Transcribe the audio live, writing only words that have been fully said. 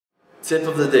Tip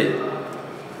of the day,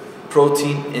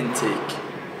 protein intake.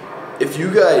 If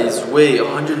you guys weigh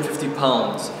 150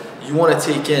 pounds, you want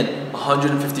to take in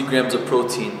 150 grams of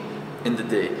protein in the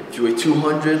day. If you weigh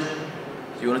 200,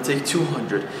 you want to take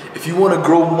 200. If you want to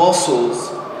grow muscles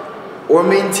or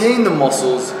maintain the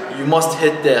muscles, you must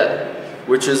hit that,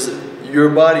 which is your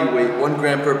body weight, 1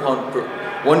 gram per pound,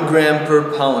 1 gram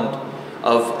per pound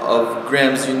of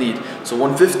grams you need. So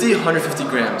 150, 150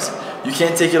 grams. You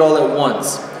can't take it all at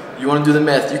once. You want to do the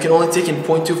math. You can only take in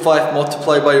 0.25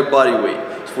 multiplied by your body weight.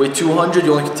 If you weigh 200,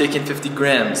 you only can take in 50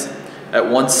 grams at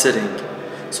one sitting.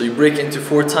 So you break into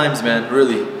 4 times, man,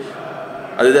 really.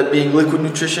 Either that being liquid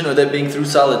nutrition or that being through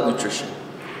solid nutrition.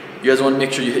 You guys want to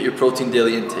make sure you hit your protein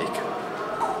daily intake.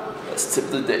 That's tip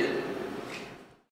of the day.